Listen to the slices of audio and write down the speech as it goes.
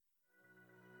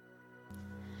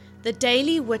The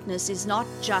Daily Witness is not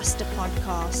just a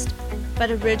podcast,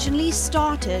 but originally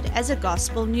started as a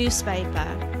gospel newspaper.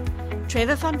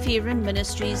 Trevor van Vuuren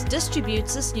Ministries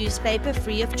distributes this newspaper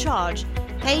free of charge,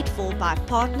 paid for by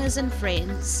partners and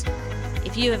friends.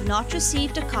 If you have not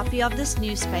received a copy of this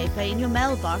newspaper in your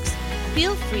mailbox,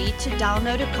 feel free to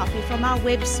download a copy from our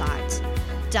website,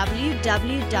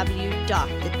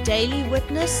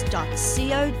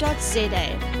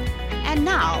 www.thedailywitness.co.za. And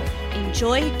now,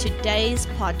 enjoy today's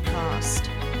podcast.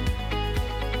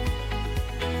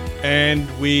 And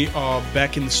we are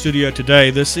back in the studio today.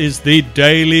 This is the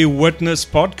Daily Witness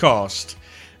podcast.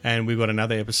 And we've got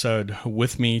another episode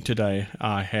with me today.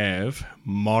 I have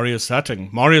Marius Hutting.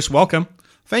 Marius, welcome.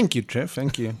 Thank you, Trev.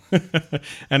 Thank you.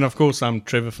 And of course, I'm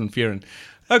Trevor van Vuuren.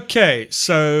 Okay,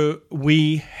 so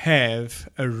we have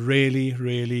a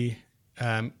really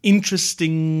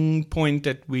interesting point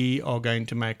that we are going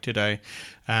to make today.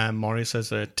 Marius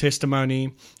has a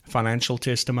testimony, financial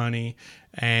testimony,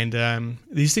 and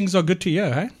these things are good to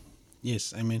hear, hey?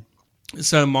 Yes, amen.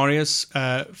 So, Marius,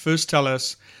 first tell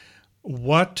us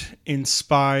what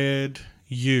inspired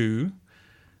you,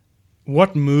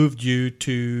 what moved you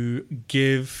to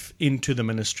give into the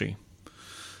ministry?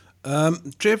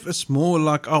 Trev, it's more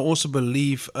like I also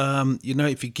believe,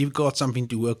 if you give God something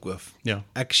to work with,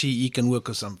 actually he can work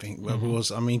with something.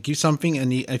 Because, give something,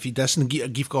 and if he doesn't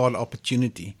give God an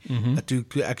opportunity to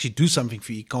actually do something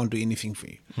for you, he can't do anything for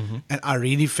you. And I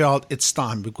really felt it's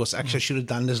time, because actually I should have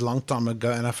done this a long time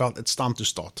ago, and I felt it's time to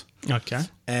start. Okay.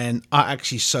 And I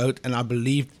actually sowed, and I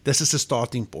believe this is a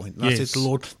starting point. And I said to the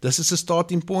Lord, this is a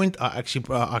starting point. I actually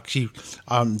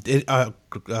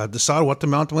decide what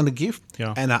amount I want to give.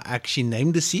 Yeah. And I actually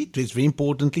named the seed. It's very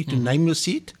importantly to name your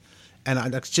seed. And I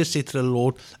just said to the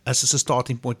Lord, this is a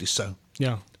starting point to sow.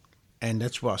 Yeah. And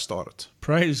that's where I started.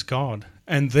 Praise God.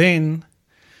 And then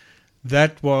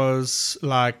that was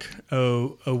like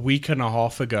a week and a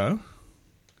half ago.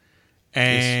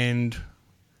 And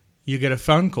you get a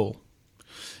phone call.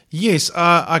 Yes,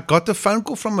 I got a phone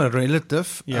call from a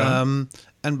relative. Yeah.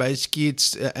 And basically,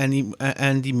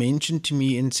 he mentioned to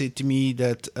me and said to me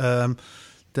that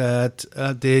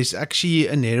there's actually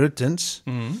an inheritance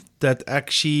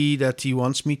that he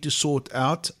wants me to sort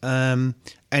out.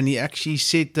 And he actually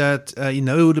said that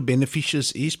who the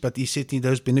beneficiaries is, but he said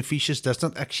those beneficiaries does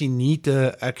not actually need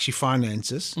the actually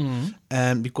finances,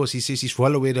 because he says he's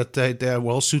well aware that they are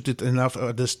well suited enough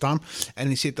at this time.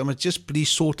 And he said, "I must just please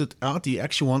sort it out." He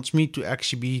actually wants me to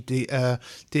actually be the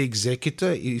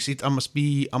executor. He said, "I must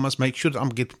make sure that I'm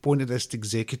get appointed as the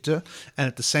executor, and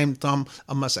at the same time,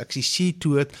 I must actually see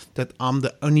to it that I'm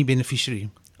the only beneficiary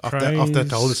of that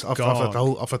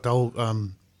whole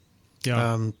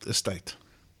estate."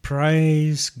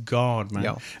 Praise God, man.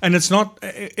 Yeah. And it's not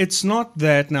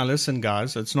that, now listen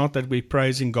guys, it's not that we're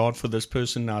praising God for this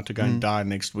person now to go and die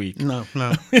next week. No.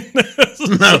 No.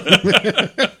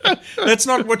 That's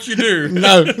not what you do.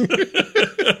 No.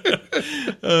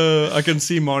 I can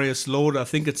see Marius, Lord, I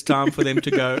think it's time for them to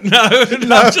go. No,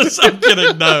 I'm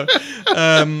kidding, no.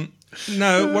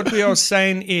 No, what we are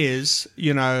saying is,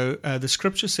 the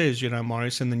scripture says,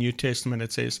 Marius, in the New Testament,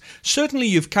 it says, certainly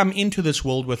you've come into this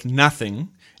world with nothing,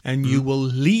 and you will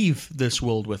leave this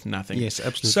world with nothing. Yes,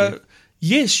 absolutely. So,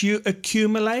 yes, you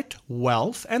accumulate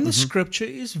wealth, and the scripture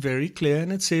is very clear,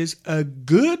 and it says, a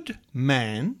good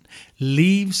man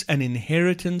leaves an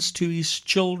inheritance to his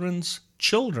children's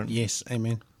children. Yes,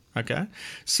 amen. Okay,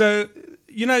 so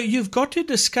you've got to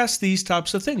discuss these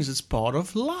types of things. It's part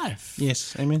of life.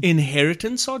 Yes, amen.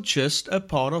 Inheritance are just a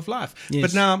part of life. Yes.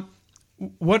 But now,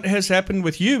 what has happened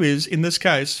with you is, in this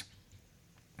case,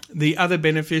 the other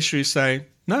beneficiaries say,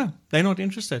 no, they're not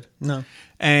interested. No.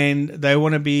 And they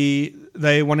want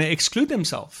to exclude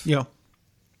themselves. Yeah.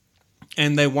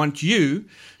 And they want you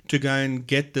to go and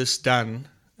get this done.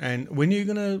 And when are you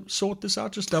going to sort this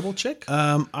out? Just double check.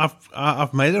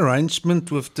 I've made an arrangement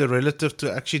with the relative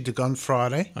to actually go on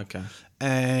Friday. Okay.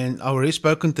 And I've already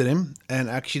spoken to them, and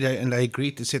actually they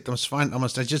agreed. They said, "That's fine. I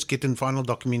must just get the final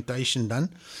documentation done,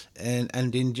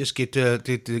 and then just get the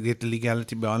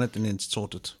legality behind it, and then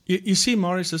sort it." You see,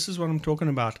 Marius, this is what I'm talking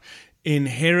about.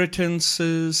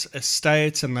 Inheritances,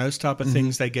 estates, and those type of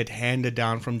things, they get handed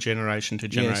down from generation to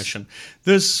generation. Yes.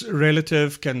 This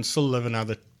relative can still live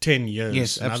another 10 years,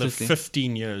 yes, another absolutely.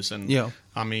 15 years. And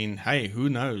I mean, hey, who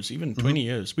knows? Even 20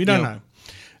 years. We don't know.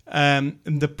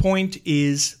 The point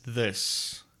is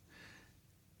this.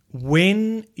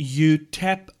 When you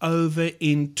tap over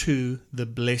into the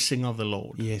blessing of the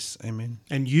Lord. Yes, amen.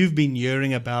 And you've been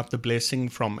hearing about the blessing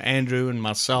from Andrew and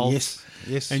myself.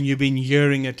 Yes. And you've been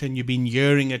hearing it, and you've been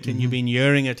hearing it, and you've been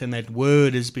hearing it, and that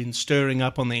word has been stirring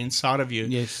up on the inside of you.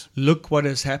 Yes. Look what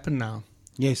has happened now.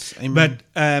 Yes, amen.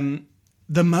 But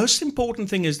the most important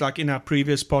thing is, like in our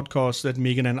previous podcast that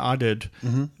Megan and I did,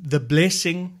 the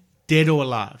blessing, dead or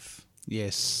alive.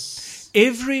 Yes.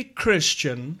 Every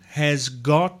Christian has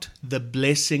got the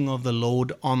blessing of the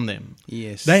Lord on them.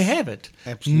 Yes. They have it.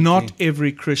 Absolutely. Not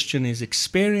every Christian is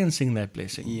experiencing that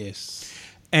blessing. Yes.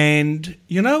 And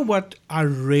you know what I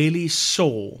really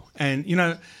saw? And,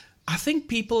 I think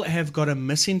people have got a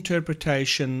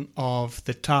misinterpretation of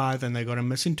the tithe, and they got a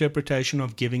misinterpretation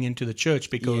of giving into the church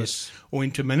or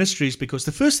into ministries, because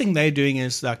the first thing they're doing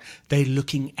is that they're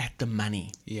looking at the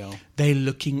money. Yeah. They're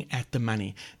looking at the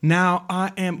money. Now,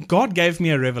 God gave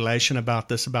me a revelation about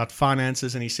this, about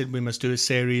finances, and he said we must do a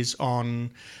series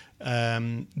on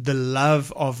the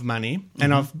love of money.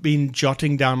 And I've been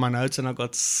jotting down my notes, and I've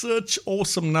got such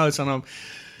awesome notes, and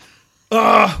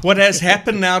what has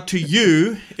happened now to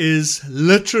you is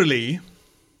literally,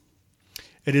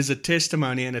 it is a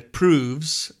testimony, and it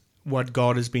proves what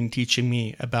God has been teaching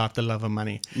me about the love of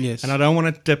money. Yes. And I don't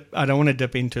want to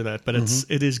dip into that, but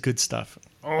it is good stuff.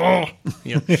 Oh,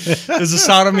 yeah. There's a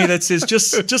side of me that says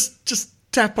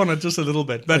just tap on it just a little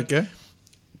bit. But Okay.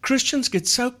 Christians get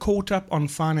so caught up on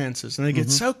finances, and they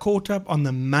get so caught up on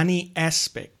the money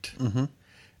aspect.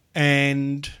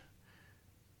 And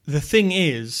the thing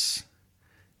is,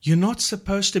 you're not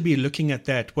supposed to be looking at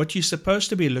that. What you're supposed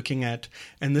to be looking at,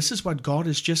 and this is what God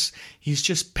is He's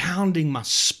just pounding my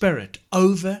spirit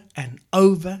over and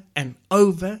over and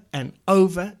over and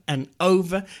over and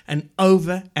over and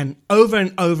over and over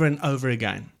and over and over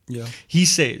again. Yeah. He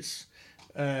says,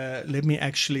 let me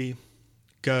actually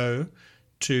go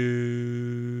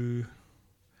to,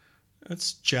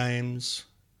 it's James,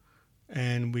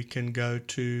 and we can go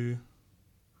to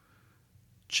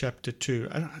chapter 2.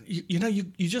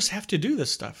 You just have to do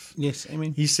this stuff. Yes,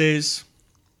 amen. He says,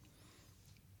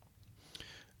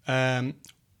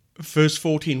 verse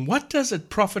 14, what does it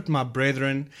profit, my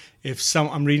brethren,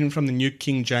 I'm reading from the New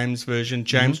King James Version,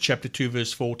 James chapter 2,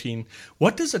 verse 14.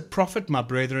 What does it profit, my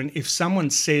brethren, if someone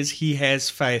says he has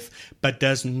faith but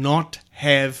does not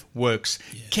have works?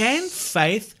 Yes. Can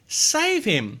faith save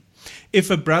him? If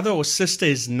a brother or sister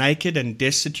is naked and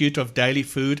destitute of daily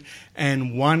food,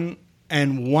 and one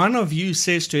of you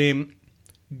says to him,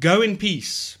 go in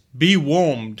peace, be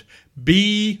warmed,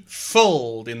 be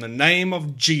filled in the name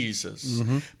of Jesus,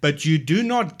 but you do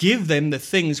not give them the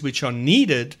things which are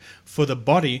needed for the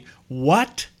body,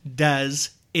 what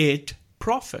does it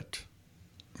profit?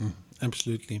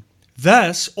 Absolutely.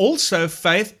 Thus also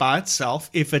faith by itself,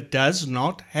 if it does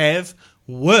not have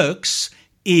works,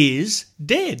 is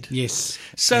dead. Yes.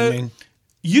 So amen.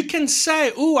 You can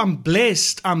say, oh, I'm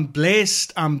blessed, I'm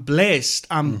blessed, I'm blessed,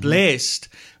 I'm blessed.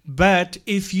 But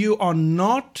if you are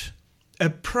not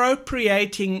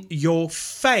appropriating your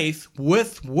faith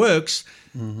with works,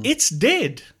 it's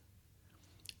dead.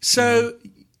 So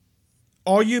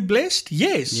are you blessed?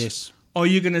 Yes. Yes. Are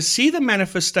you going to see the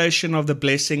manifestation of the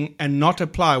blessing and not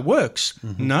apply works?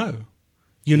 No,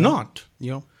 you're not.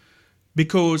 Yeah.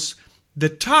 Because the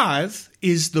tithe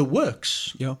is the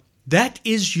works. Yeah. That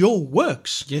is your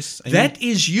works. Yes. Amen. That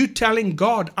is you telling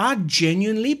God, I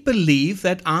genuinely believe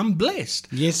that I'm blessed.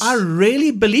 Yes. I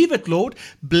really believe it, Lord.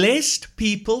 Blessed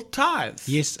people tithe.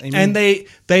 Yes. Amen. And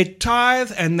they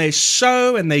tithe and they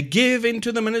sow and they give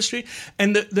into the ministry.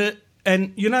 And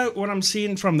and you know what I'm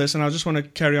seeing from this, and I just want to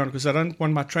carry on because I don't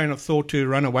want my train of thought to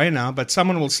run away now, but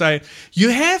someone will say, you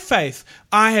have faith,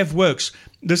 I have works.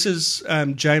 This is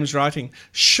James writing,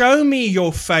 show me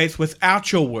your faith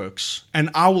without your works, and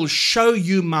I will show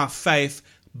you my faith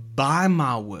by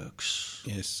my works.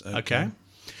 Yes. Okay?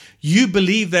 You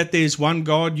believe that there's one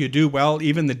God, you do well,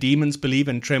 even the demons believe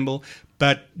and tremble.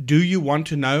 But do you want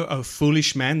to know, O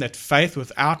foolish man, that faith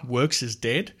without works is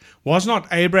dead? Was not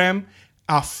Abraham,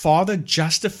 our father,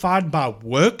 justified by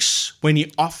works when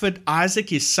he offered Isaac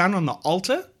his son on the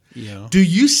altar? Yeah. Do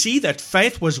you see that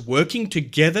faith was working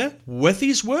together with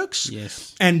his works?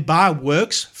 Yes. And by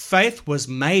works, faith was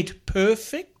made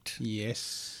perfect?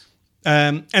 Yes.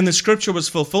 And the scripture was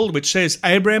fulfilled, which says,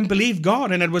 Abraham believed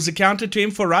God, and it was accounted to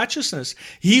him for righteousness.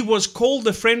 He was called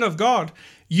the friend of God.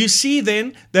 You see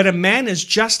then that a man is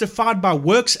justified by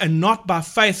works and not by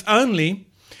faith only.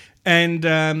 And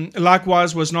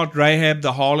likewise was not Rahab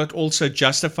the harlot also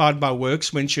justified by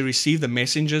works when she received the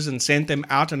messengers and sent them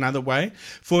out another way?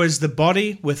 For as the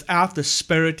body without the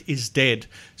spirit is dead,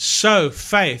 so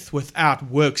faith without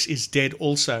works is dead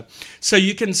also. So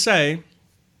you can say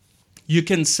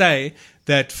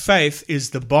that faith is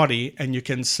the body, and you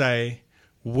can say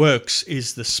works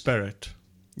is the spirit.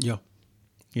 Yeah.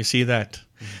 You see that?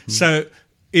 So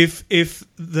if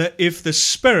the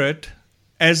spirit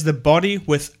as the body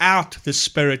without the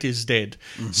spirit is dead,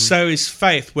 so is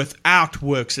faith without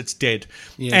works, it's dead.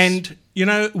 Yes. And,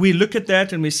 we look at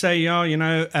that and we say,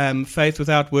 faith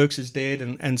without works is dead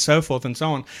and so forth and so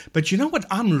on. But you know what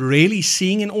I'm really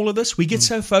seeing in all of this? We get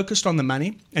so focused on the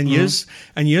money. And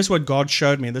here's what God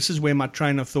showed me. This is where my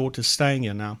train of thought is staying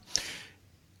here now.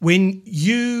 When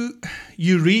you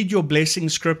read your blessing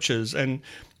scriptures and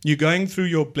you're going through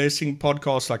your blessing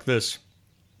podcast like this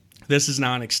is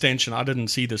now an extension. I didn't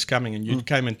see this coming, and you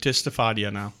came and testified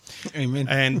here now. Amen.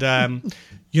 And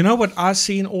you know what I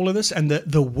see in all of this? And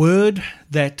the word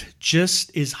that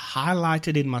just is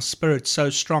highlighted in my spirit so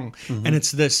strong, and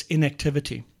it's this: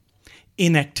 inactivity.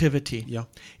 Inactivity. Yeah.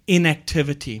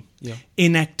 Inactivity. Yeah.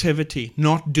 Inactivity.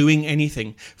 Not doing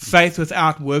anything. Faith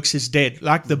without works is dead.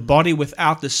 Like the body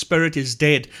without the spirit is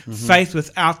dead. Faith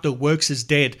without the works is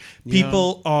dead.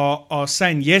 People are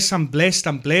saying, yes, I'm blessed,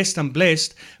 I'm blessed, I'm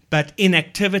blessed. But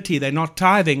inactivity, they're not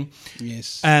tithing.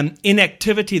 Yes.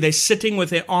 Inactivity, they're sitting with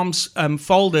their arms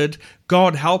folded.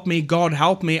 God help me,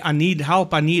 I need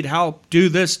help, do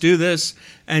this.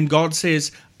 And God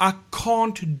says, I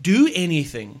can't do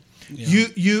anything. Yeah.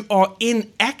 You are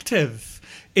inactive.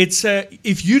 It's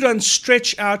if you don't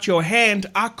stretch out your hand,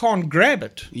 I can't grab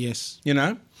it. Yes.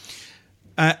 And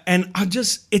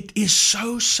it is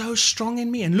so strong in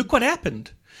me. And look what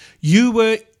happened. You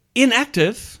were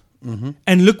inactive,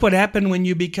 and look what happened when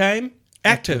you became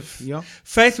active. Yeah.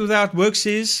 Faith without works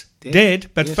is dead,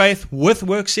 but faith with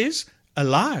works is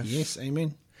alive. Yes,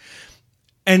 amen.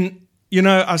 And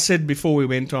I said before we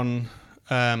went on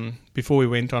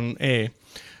air,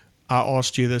 I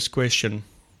asked you this question: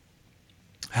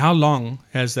 how long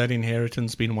has that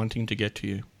inheritance been wanting to get to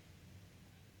you?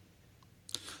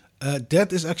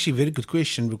 That is actually a very good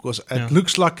question, because it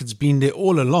looks like it's been there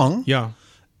all along. Yeah.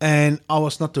 And I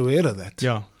was not aware of that.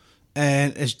 Yeah.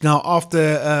 And it's now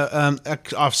after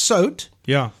I've sowed.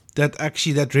 Yeah. That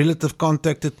actually that relative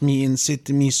contacted me and said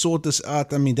to me, sort this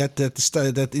out. I mean,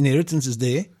 that inheritance is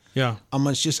there. Yeah. I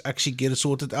must just actually get it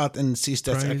sorted out, and says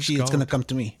that's Praise actually God. It's going to come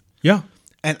to me. Yeah.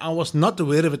 And I was not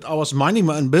aware of it. I was minding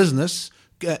my own business,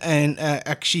 and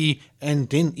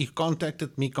then he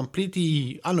contacted me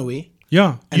completely unaware.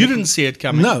 Yeah. You didn't see it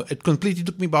coming. No, it completely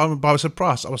took me by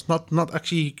surprise. I was not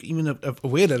actually even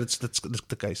aware that that's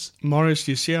the case. Morris,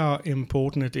 you see how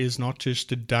important it is not just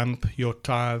to dump your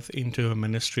tithe into a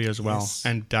ministry as well,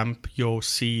 and dump your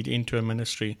seed into a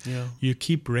ministry. Yeah. You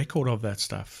keep record of that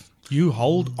stuff. You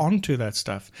hold on to that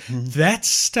stuff. That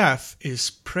stuff is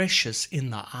precious in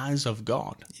the eyes of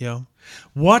God. Yeah.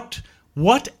 What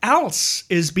else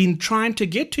has been trying to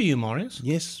get to you, Morris?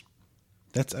 Yes.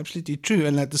 That's absolutely true.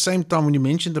 And at the same time, when you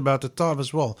mentioned about the tithe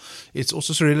as well, it's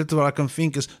also so related to what I can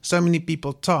think is so many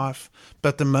people tithe,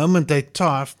 but the moment they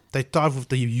tithe with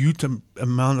the huge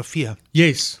amount of fear.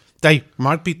 Yes. They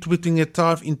might be putting a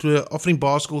tithe into an offering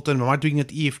basket and might doing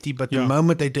it EFT, but the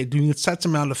moment they're doing it such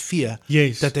amount of fear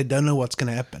that they don't know what's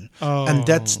going to happen. Oh. And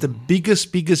that's the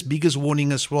biggest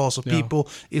warning as well. So people,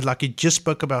 it's like you just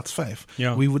spoke about faith.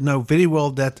 Yeah. We would know very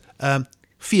well that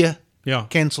fear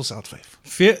cancels out faith.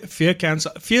 Fear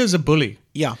cancels. Fear is a bully.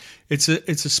 Yeah. It's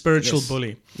a spiritual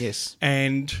bully. Yes.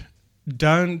 And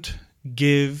don't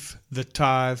give the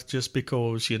tithe just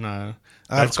because,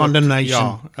 That's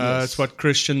condemnation. It's what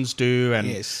Christians do, and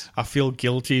I feel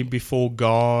guilty before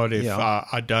God if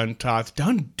I don't tithe.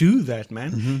 Don't do that,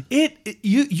 man.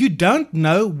 You don't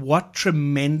know what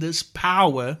tremendous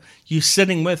power you're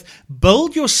sitting with.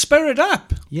 Build your spirit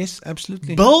up. Yes,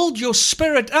 absolutely. Build your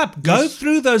spirit up. Go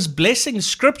through those blessing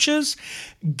scriptures.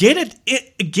 Get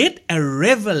a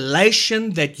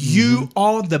revelation that you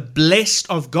are the blessed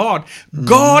of God.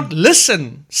 God,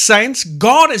 listen, saints,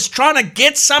 God is trying to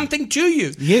get something to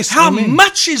you. Yes, how amen.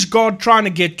 much is God trying to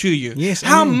get to you? Yes,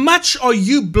 how amen. much are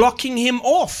you blocking him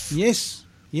off? Yes.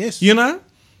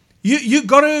 You've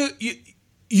got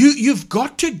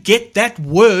to get that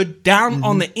word down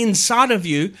on the inside of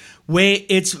you, where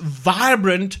it's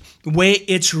vibrant, where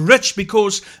it's rich,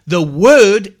 because the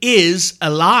word is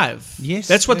alive. Yes,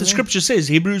 that's what the amen. scripture says,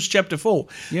 Hebrews chapter 4.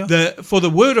 Yeah. For the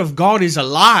word of God is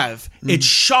alive. It's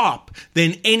sharp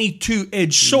than any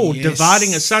two-edged sword, Yes.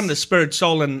 dividing asunder spirit,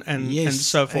 soul, and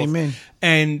so forth. Amen.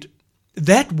 And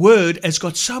that word has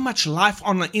got so much life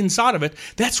on the inside of it.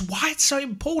 That's why it's so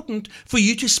important for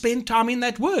you to spend time in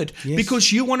that word,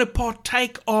 because you want to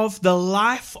partake of the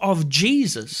life of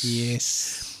Jesus.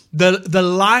 Yes. The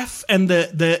life and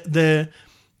the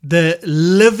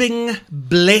living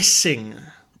blessing.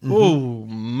 Oh,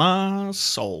 my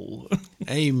soul.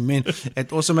 Amen.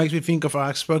 It also makes me think of,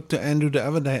 I spoke to Andrew the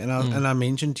other day, and I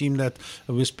mentioned to him that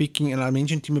we were speaking, and I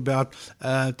mentioned to him about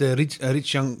the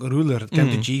rich young ruler that came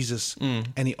to Jesus,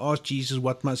 and he asked Jesus,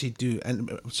 what must he do?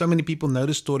 And so many people know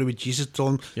the story where Jesus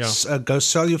told him, go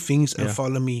sell your things and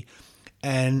follow me.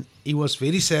 And he was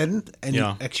very saddened, and he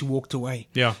actually walked away.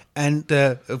 Yeah. And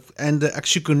the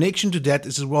actual connection to that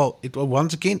is as well, it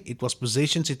was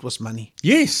possessions, it was money.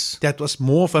 Yes. That was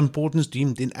more of importance to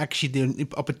him than actually the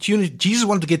opportunity. Jesus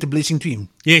wanted to get the blessing to him.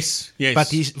 Yes.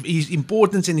 But his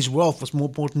importance and his wealth was more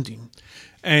important to him.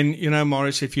 And,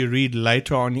 Morris, if you read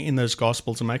later on in those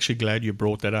Gospels, I'm actually glad you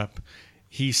brought that up.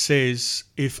 He says,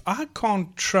 if I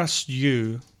can't trust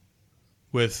you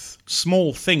with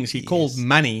small things, he called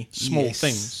money small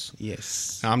things.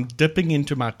 Yes. Now, I'm dipping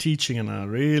into my teaching, and I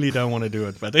really don't want to do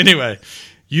it. But anyway,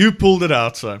 you pulled it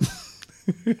out, so.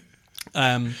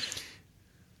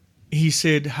 He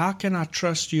said, how can I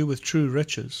trust you with true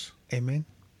riches? Amen.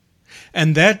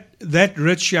 And that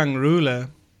rich young ruler,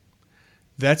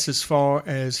 that's as far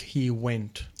as he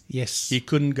went. Yes. He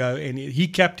couldn't go he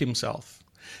kept himself.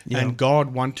 Yeah. And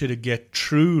God wanted to get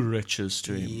true riches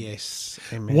to him. Yes.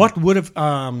 Amen. What would have...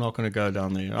 I'm not going to go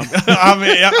down there.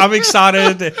 I'm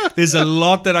excited. There's a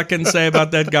lot that I can say about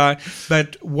that guy.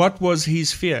 But what was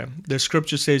his fear? The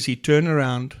scripture says he turned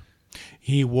around,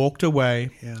 he walked away,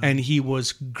 and he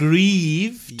was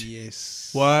grieved.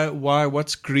 Yes. Why?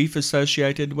 What's grief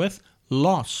associated with?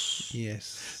 Loss.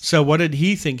 Yes. So what did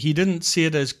he think? He didn't see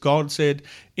it as God said.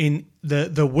 In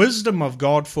the wisdom of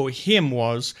God for him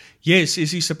was, yes,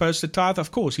 is he supposed to tithe?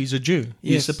 Of course, he's a Jew.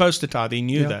 He's supposed to tithe. He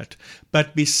knew that.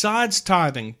 But besides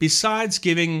tithing, besides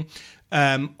giving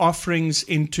offerings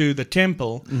into the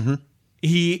temple,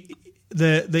 the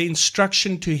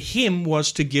instruction to him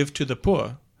was to give to the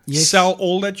poor. Yes. Sell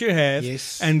all that you have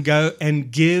and go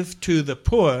and give to the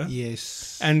poor.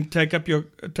 Yes. And take up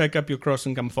your cross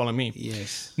and come follow me.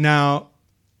 Yes. Now,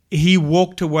 he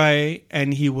walked away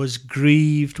and he was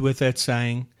grieved with that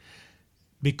saying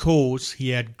because he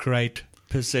had great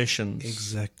possessions.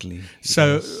 Exactly.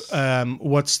 So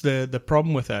what's the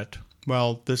problem with that?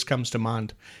 Well, this comes to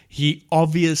mind. He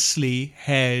obviously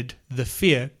had the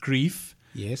fear, grief.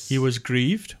 Yes. He was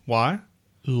grieved. Why?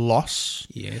 Loss.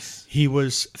 Yes. He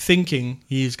was thinking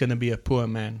he's going to be a poor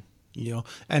man. Yeah,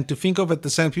 and to think of it, the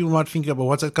same people might think about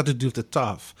what's that got to do with the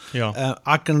tithe. Yeah,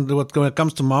 what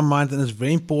comes to my mind, and it's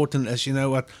very important, as you know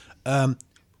what,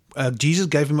 Jesus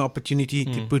gave him an opportunity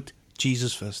to put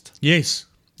Jesus first. Yes,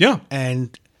 yeah,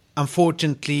 and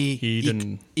unfortunately,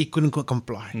 he couldn't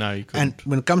comply. No, he couldn't. And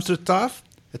when it comes to the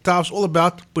tithe's all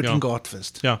about putting God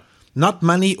first. Yeah, not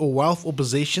money or wealth or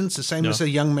possessions. The same as a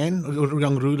young man or a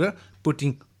young ruler,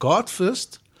 putting God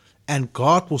first, and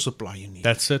God will supply your needs.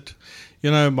 That's it.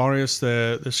 Marius,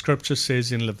 the scripture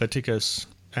says in Leviticus,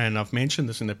 and I've mentioned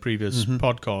this in the previous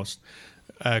podcast,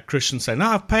 Christians say, no,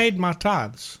 I've paid my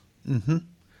tithes.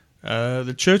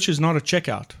 The church is not a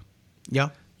checkout. Yeah.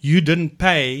 You didn't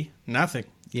pay nothing.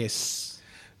 Yes.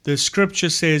 The scripture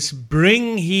says,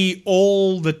 bring ye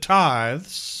all the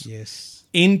tithes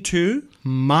into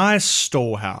my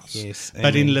storehouse. Yes.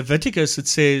 But in Leviticus it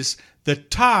says, the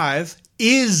tithe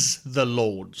is the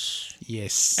Lord's.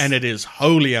 Yes. And it is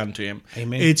holy unto him.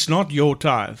 Amen. It's not your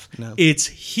tithe. No. It's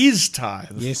his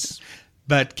tithe. Yes.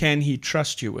 But can he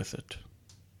trust you with it?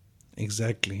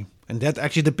 Exactly. And that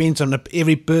actually depends on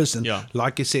every person. Yeah.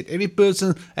 Like you said, every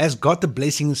person has got the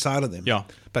blessing inside of them. Yeah.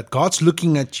 But God's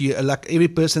looking at you like every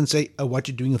person say, what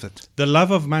you doing with it? The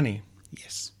love of money.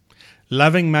 Yes.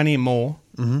 Loving money more.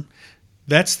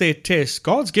 That's their test.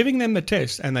 God's giving them the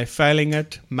test, and they're failing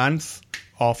it month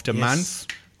after month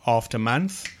after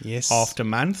month after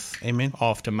month. Amen.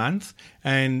 After month.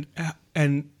 And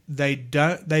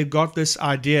they've got this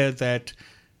idea that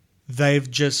they've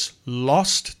just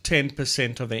lost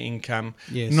 10% of their income,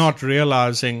 not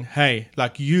realizing, hey,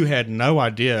 like you had no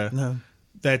idea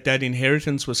that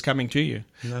inheritance was coming to you.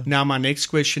 No. Now, my next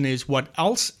question is, what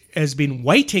else has been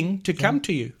waiting to come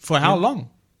to you? For how long?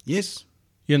 Yes.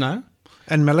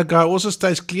 And Malachi also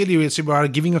states clearly when it's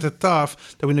about giving of the tithe,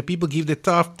 that when the people give the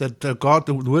tithe, that God,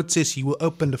 the word says, he will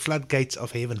open the floodgates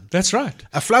of heaven. That's right.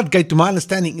 A floodgate, to my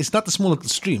understanding, is not a small little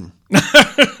stream.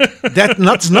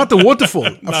 That's not a waterfall.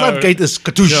 A floodgate is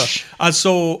katoosh. Yeah.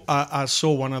 I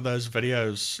saw one of those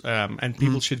videos, and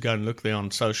people should go and look there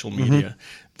on social media.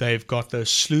 They've got those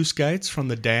sluice gates from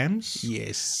the dams.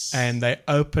 Yes. And they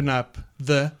open up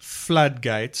the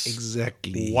floodgates.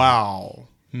 Exactly. Wow.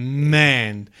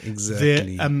 man,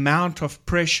 Exactly. the amount of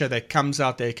pressure that comes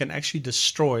out there can actually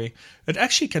destroy. It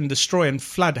actually can destroy and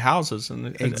flood houses.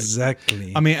 And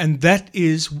Exactly. I mean, and that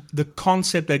is the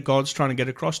concept that God's trying to get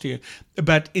across to you.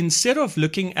 But instead of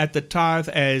looking at the tithe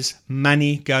as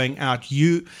money going out,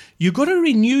 you got to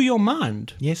renew your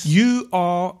mind. Yes. You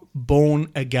are born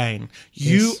again.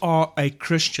 You Yes. are a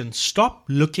Christian. Stop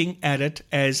looking at it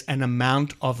as an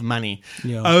amount of money.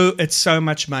 Yeah. Oh, it's so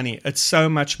much money. It's so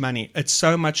much money. It's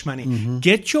so much money.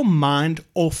 Get your mind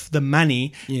off the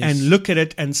money Yes. and look at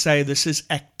it and say, this is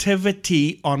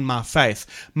activity on my faith.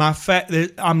 My faith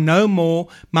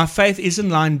isn't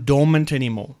lying dormant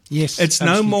anymore. Yes, It's no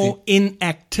absolutely. more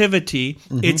inactivity.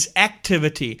 It's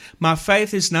activity. My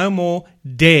faith is no more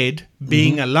dead,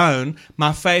 being alone.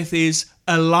 My faith is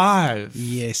alive.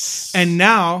 Yes. And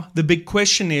now the big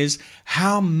question is,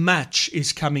 how much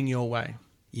is coming your way?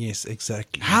 Yes,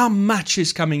 exactly. How much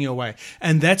is coming your way?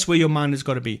 And that's where your mind has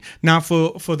got to be. Now,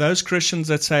 for those Christians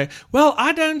that say, well,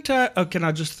 I don't, can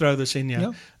I just throw this in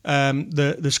here? Yeah.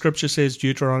 The scripture says,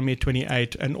 Deuteronomy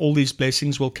 28, and all these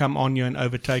blessings will come on you and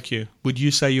overtake you. Would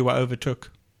you say you were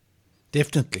overtook?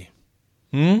 Definitely.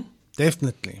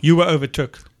 Definitely. You were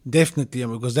overtook. Definitely,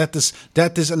 because that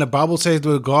is, and the Bible says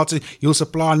where God says He'll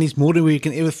supply our needs more than we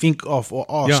can ever think of or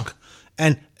ask. Yeah.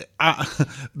 And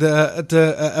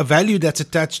the value that's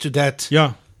attached to that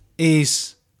Yeah.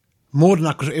 is more than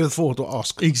I could ever thought or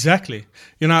ask. Exactly.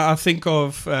 You know, I think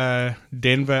of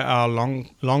Denver, our long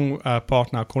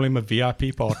partner. I call him a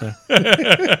VIP partner.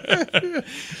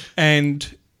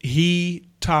 And he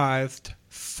tithed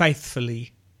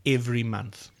faithfully every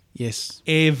month. Yes.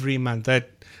 Every month.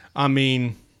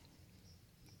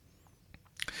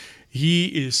 He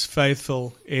is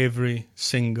faithful every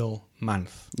single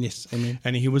month. Yes. Amen.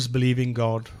 And he was believing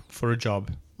God for a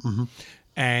job.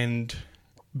 And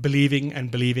believing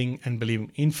and believing and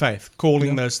believing in faith,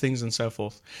 calling those things and so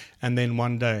forth. And then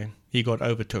one day he got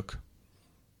overtook.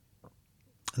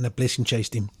 And the blessing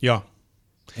chased him. Yeah.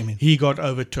 Amen. He got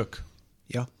overtook.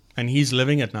 Yeah. And he's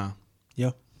living it now.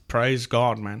 Yeah. Praise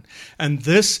God, man. And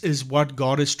this is what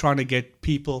God is trying to get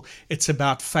people. It's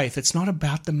about faith. It's not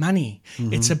about the money.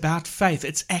 It's about faith.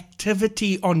 It's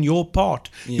activity on your part.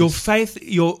 Yes.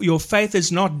 Your faith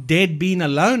is not dead being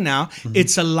alone now.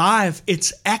 It's alive.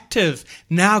 It's active.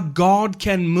 Now God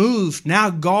can move. Now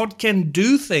God can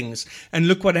do things. And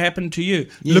look what happened to you.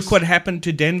 Yes. Look what happened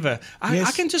to Denver. I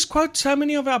Yes. can just quote so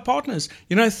many of our partners.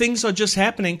 You know, things are just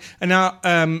happening. And now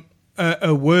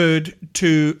a word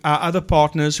to our other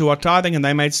partners who are tithing, and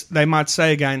they might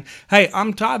say again, hey,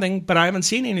 I'm tithing, but I haven't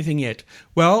seen anything yet.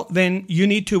 Well, then you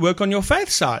need to work on your faith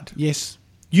side. Yes.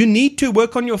 You need to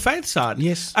work on your faith side.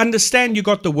 Yes. Understand you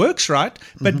got the works right,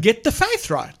 but get the faith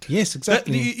right. Yes,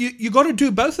 exactly. You got to do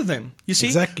both of them. You see,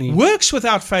 Exactly. works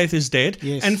without faith is dead,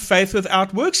 Yes. and faith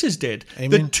without works is dead. Amen.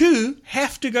 The two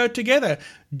have to go together.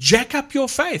 Jack up your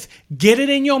faith. Get it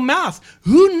in your mouth.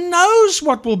 Who knows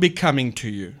what will be coming to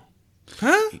you?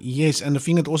 Huh? Yes, and the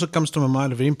thing that also comes to my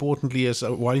mind very importantly is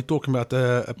while you're talking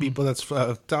about people that's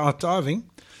tithing,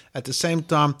 at the same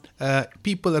time,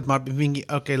 people that might be thinking,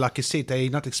 okay, like you said, they're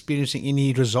not experiencing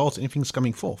any results, anything's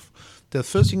coming forth. The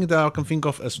first thing that I can think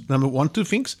of is number one, two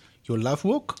things: your love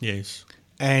walk Yes.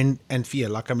 and fear,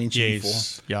 like I mentioned before.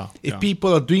 Yes. Yeah. If yeah.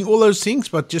 people are doing all those things,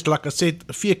 but just like I said,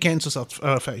 fear cancels out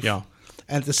faith. Yeah.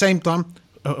 And at the same time,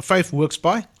 faith works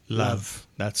by Love.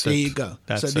 That's There it. you go.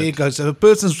 That's so it. there you go. So a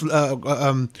person's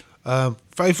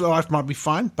faith life might be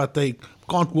fine, but they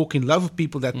can't walk in love with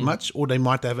people that much, or they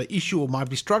might have an issue or might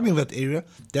be struggling with that area.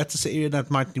 That's the area that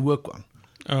might need work on.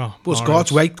 Oh,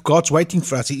 Because Marius. God's waiting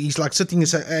for us. He's like sitting and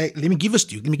saying, hey, let me give this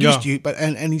to you. Let me give Yeah. this to you. But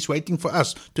and he's waiting for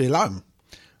us to allow him.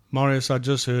 Marius, I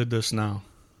just heard this now.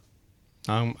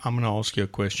 I'm going to ask you a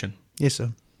question. Yes,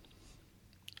 sir.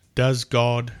 Does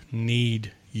God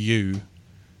need you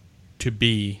to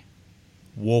be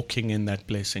walking in that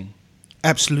blessing?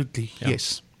 Absolutely. Yeah.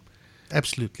 Yes.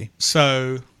 Absolutely.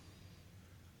 So,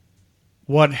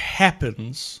 what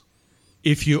happens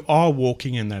if you are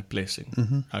walking in that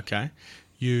blessing? Okay,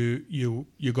 you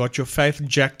got your faith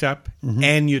jacked up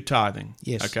and you're tithing.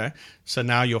 Yes. Okay, so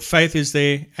now your faith is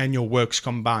there and your works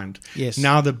combined. Yes.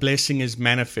 Now the blessing is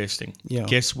manifesting. Yeah.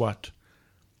 Guess what?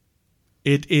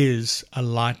 It is a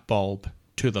light bulb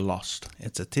to the lost.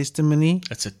 It's a testimony,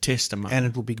 It's a testimony. and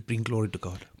it will bring glory to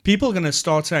God. People are going to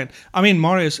start saying, I mean,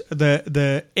 Marius,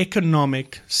 the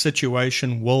economic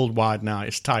situation worldwide now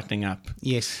is tightening up.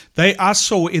 Yes. I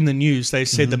saw in the news, they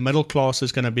said the middle class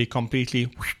is going to be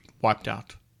completely wiped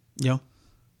out. Yeah.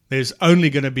 There's only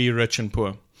going to be rich and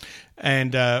poor.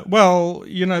 And, well,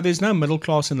 you know, there's no middle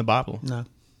class in the Bible. No.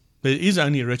 There is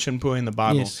only rich and poor in the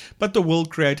Bible. Yes. But the world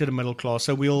created a middle class,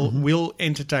 so we'll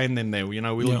entertain them there.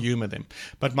 We'll humor them.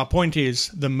 But my point is,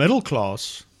 the middle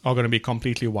class are going to be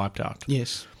completely wiped out.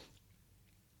 Yes.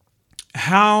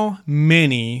 How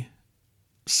many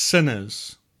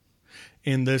sinners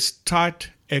in this tight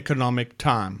economic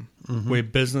time where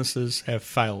businesses have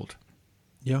failed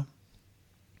Yeah.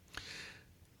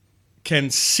 can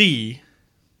see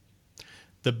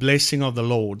the blessing of the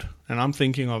Lord? And I'm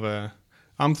thinking of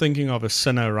a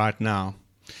sinner right now,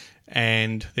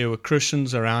 and there were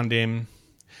Christians around him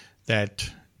that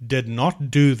did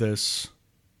not do this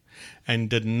and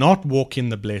did not walk in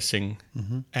the blessing,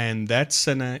 and that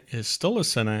sinner is still a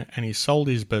sinner, and he sold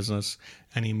his business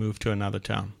and he moved to another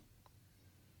town.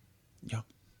 Yeah.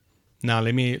 Now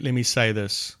let me say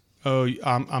this. Oh,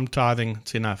 I'm tithing,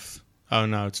 it's enough. Oh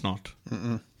no, it's not.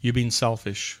 You've been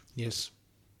selfish. Yes.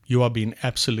 You are being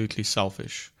absolutely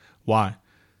selfish. Why?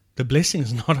 The blessing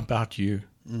is not about you.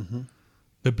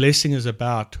 The blessing is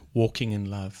about walking in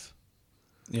love.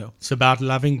 Yeah. It's about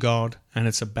loving God, and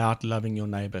it's about loving your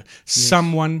neighbor.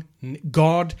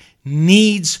 God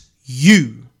needs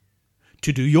you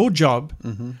to do your job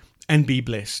and be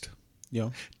blessed. Yeah.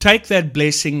 Take that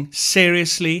blessing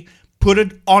seriously, put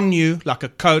it on you like a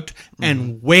coat,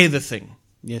 and wear the thing.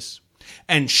 Yes.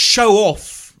 And show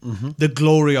off the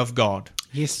glory of God.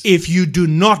 Yes. If you do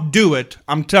not do it,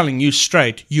 I'm telling you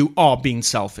straight, you are being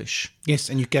selfish. Yes,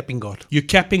 and you're capping God. You're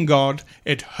capping God.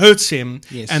 It hurts him.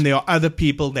 Yes. And there are other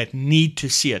people that need to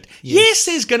see it. Yes,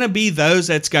 there's going to be those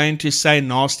that's going to say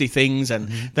nasty things and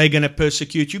they're going to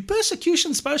persecute you.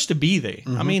 Persecution's supposed to be there.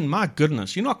 I mean, my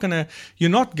goodness, you're not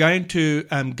going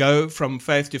to go from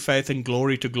faith to faith and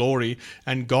glory to glory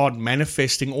and God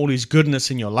manifesting all his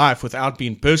goodness in your life without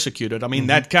being persecuted. I mean,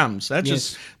 that comes. That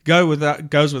just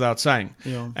goes without saying.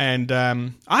 Yeah. And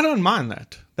I don't mind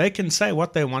that. They can say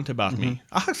what they want about me.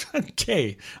 I don't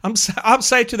care. I'll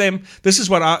say to them, this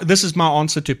is my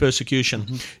answer to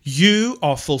persecution. You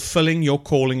are fulfilling your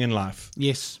calling in life.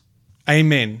 Yes.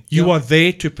 Amen. You are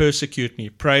there to persecute me.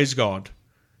 Praise God.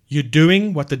 You're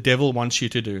doing what the devil wants you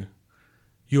to do.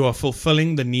 You are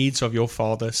fulfilling the needs of your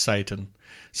father, Satan.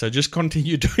 So just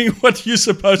continue doing what you're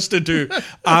supposed to do.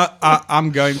 I'm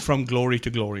going from glory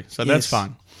to glory. So that's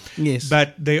fine. Yes.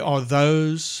 But there are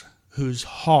those whose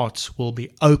hearts will be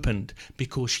opened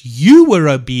because you were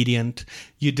obedient.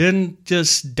 You didn't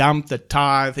just dump the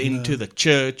tithe into the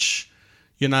church.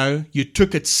 You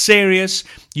took it serious.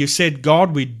 You said,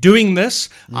 God, we're doing this.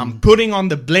 I'm putting on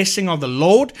the blessing of the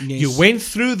Lord. Yes. You went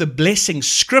through the blessing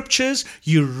scriptures.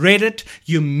 You read it.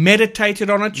 You meditated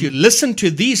on it. You listened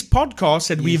to these podcasts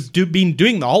that we've been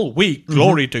doing the whole week.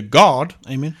 Glory to God.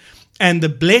 Amen. And the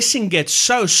blessing gets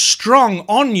so strong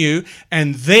on you,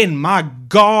 and then, my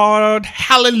God,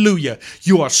 hallelujah,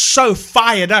 you are so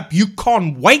fired up, you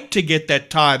can't wait to get that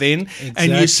tithe in. Exactly.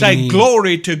 And you say,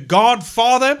 glory to God,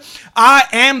 Father, I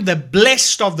am the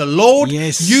blessed of the Lord.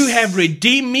 Yes. You have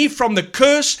redeemed me from the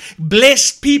curse.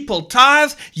 Blessed people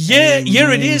tithe.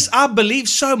 Here it is. I believe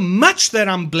so much that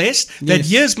I'm blessed, that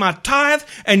here's my tithe.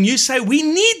 And you say, we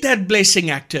need that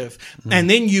blessing active. And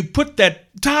then you put that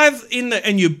tithe in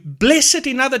and you bless it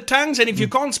in other tongues, and if you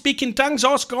can't speak in tongues,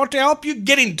 ask God to help you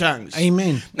get in tongues.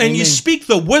 Amen. And you speak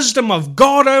the wisdom of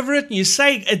God over it, and you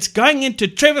say it's going into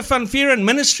Trevor Van Vieren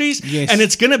Ministries, and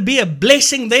it's going to be a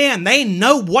blessing there, and they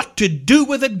know what to do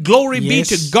with it. Glory be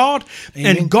to God.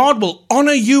 Amen. And God will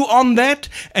honor you on that.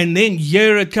 And then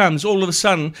here it comes. All of a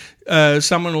sudden,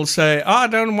 someone will say, I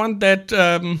don't want that.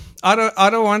 I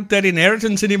don't want that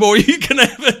inheritance anymore. You can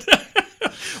have it.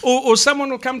 Or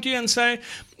someone will come to you and say,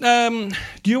 do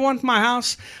you want my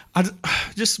house?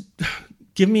 Just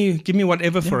give me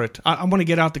whatever for it. I want to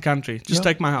get out the country. Just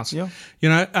take my house. Yeah.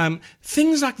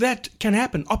 Things like that can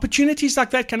happen. Opportunities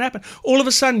like that can happen. All of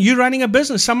a sudden, you're running a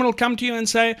business. Someone will come to you and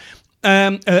say,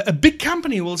 a big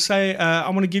company will say, I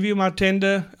want to give you my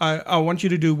tender. I want you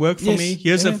to do work for me.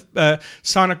 Here's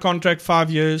sign a contract, 5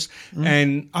 years.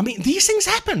 And I mean, these things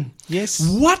happen. Yes.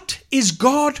 What is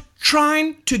God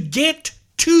trying to get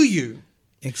to you?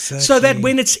 Exactly. So that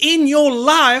when it's in your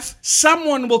life,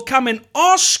 someone will come and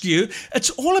ask you.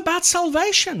 It's all about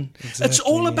salvation. Exactly. It's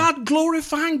all about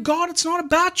glorifying God. It's not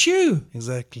about you.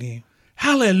 Exactly.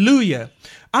 Hallelujah.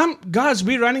 Guys,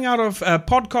 we're running out of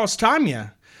podcast time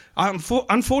here.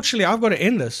 Unfortunately, I've got to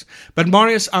end this. But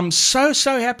Marius, I'm so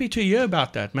happy to hear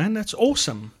about that, man. That's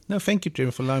awesome. No, thank you,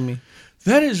 Trevor, for allowing me.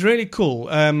 That is really cool.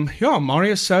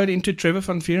 Marius sowed into Trevor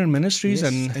Van Vieren Ministries,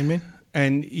 Amen.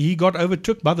 And he got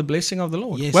overtook by the blessing of the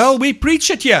Lord. Yes. Well, we preach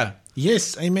it here.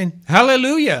 Yes, amen.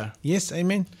 Hallelujah. Yes,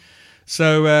 amen.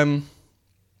 So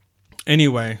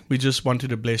Anyway, we just wanted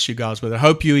to bless you guys with it.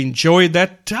 Hope you enjoyed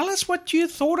that. Tell us what you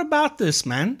thought about this,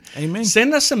 man. Amen.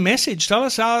 Send us a message. Tell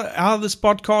us how this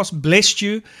podcast blessed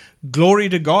you. Glory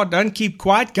to God. Don't keep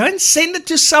quiet. Go and send it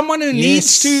to someone who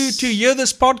needs to hear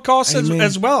this podcast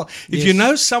as well. If you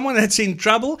know someone that's in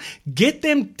trouble,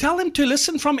 tell them to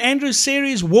listen from Andrew's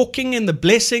series, Walking in the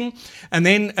Blessing, and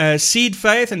then Seed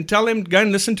Faith, and tell them, go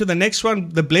and listen to the next one,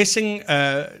 The Blessing,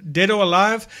 Dead or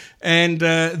Alive, and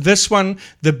this one,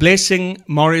 The Blessing,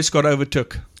 Marius got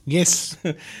overtook. Yes.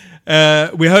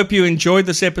 We hope you enjoyed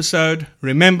this episode.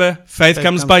 Remember, faith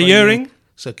comes by hearing.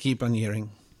 So keep on hearing.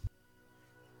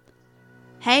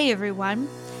 Hey everyone,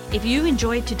 if you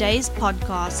enjoyed today's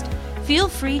podcast, feel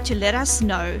free to let us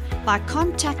know by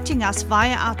contacting us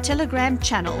via our Telegram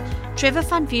channel, Trevor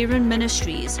van Vieren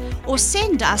Ministries, or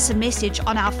send us a message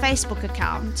on our Facebook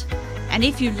account. And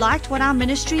if you liked what our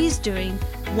ministry is doing,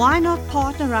 why not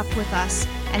partner up with us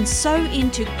and sow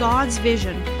into God's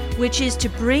vision, which is to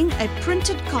bring a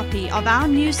printed copy of our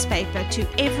newspaper to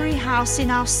every house in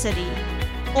our city.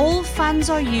 All funds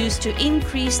are used to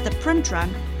increase the print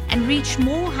run and reach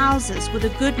more houses with the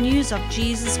good news of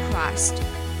Jesus Christ.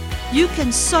 You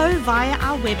can sow via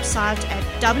our website at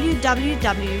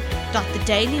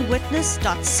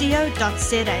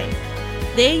www.thedailywitness.co.za.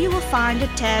 There you will find a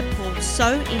tab called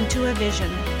Sow into a Vision.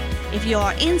 If you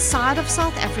are inside of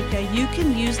South Africa, you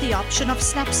can use the option of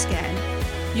SnapScan.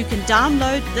 You can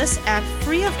download this app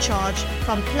free of charge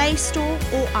from Play Store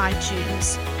or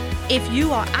iTunes. If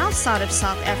you are outside of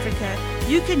South Africa,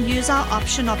 you can use our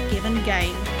option of Give and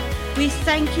Gain. We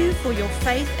thank you for your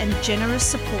faith and generous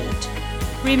support.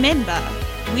 Remember,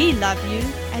 we love you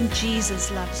and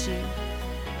Jesus loves you.